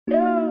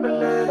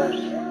I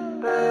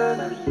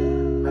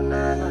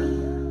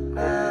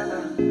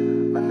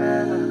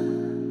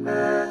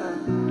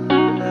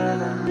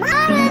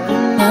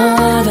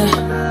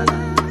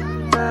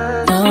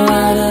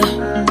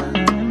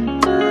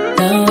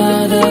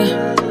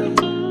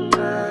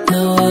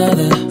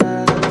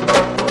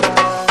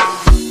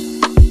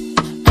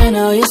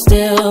know you're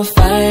still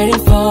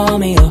fighting for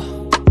me, oh.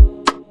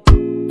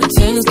 When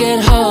things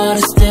get hard,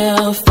 I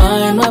still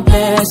find my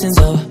blessings,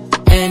 oh.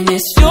 And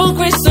it's your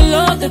grace, oh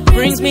Lord, that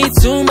brings me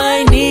to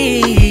my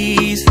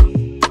knees.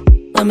 When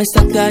I'm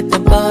stuck at the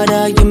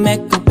border, you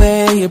make a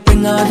way, you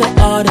bring all the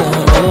order,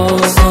 oh.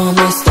 So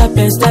I'm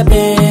stepping,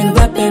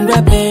 rapping,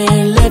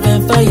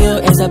 living for you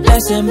is a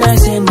blessing, my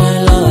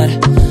Lord,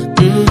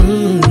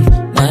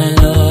 my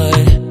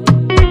Lord.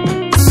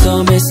 So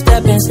I'm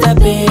stepping,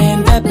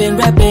 rapping,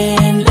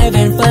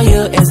 living for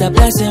you is a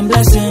blessing,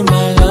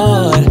 my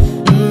Lord,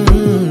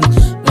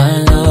 my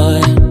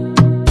Lord.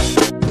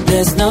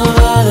 There's no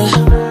other,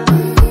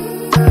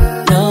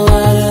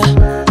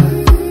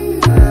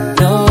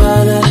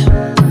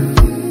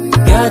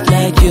 God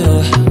like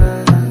you.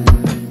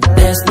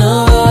 There's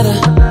no other,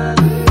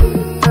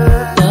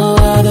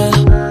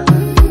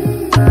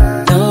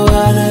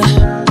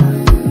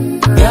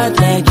 God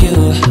like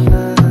you.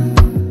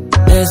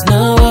 There's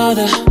no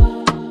other.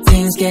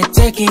 Things get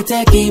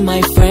techie,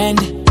 my friend.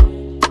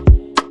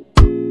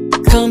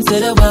 Come to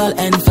the well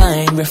and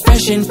find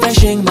refreshing,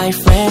 my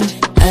friend.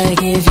 I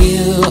give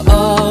you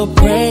all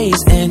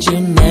praise and you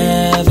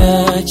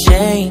never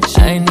change.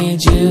 I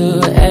need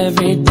you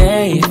every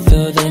day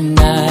through the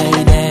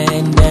night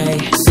and day.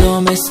 So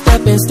I'm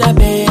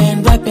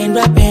stepping, rapping,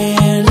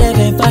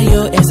 living for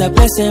you is a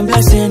blessing,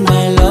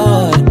 my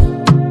Lord,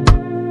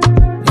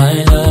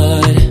 my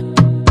Lord.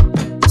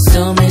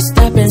 So I'm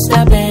stepping,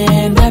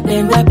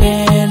 rapping,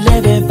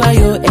 living for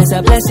you is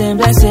a blessing,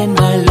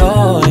 my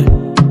Lord,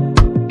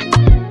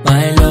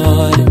 my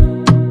Lord.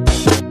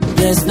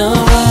 There's no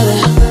other,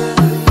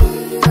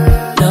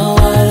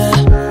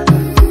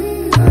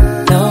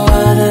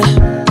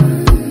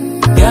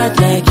 God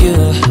like you.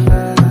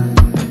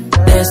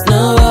 There's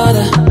no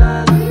other,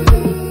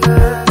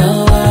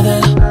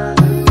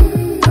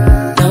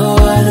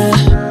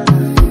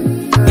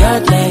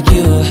 God like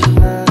you.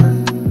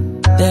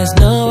 There's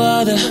no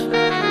other.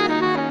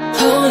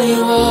 Holy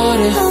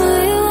water,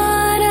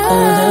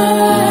 all the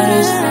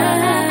waters,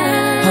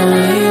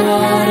 holy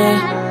water,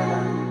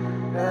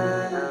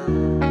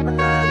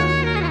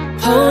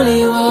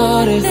 holy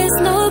water. There's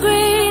no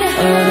greater,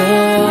 All the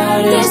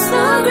waters, there's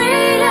no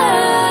greater,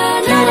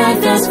 can I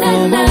thirst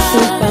for my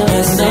super?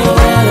 There's no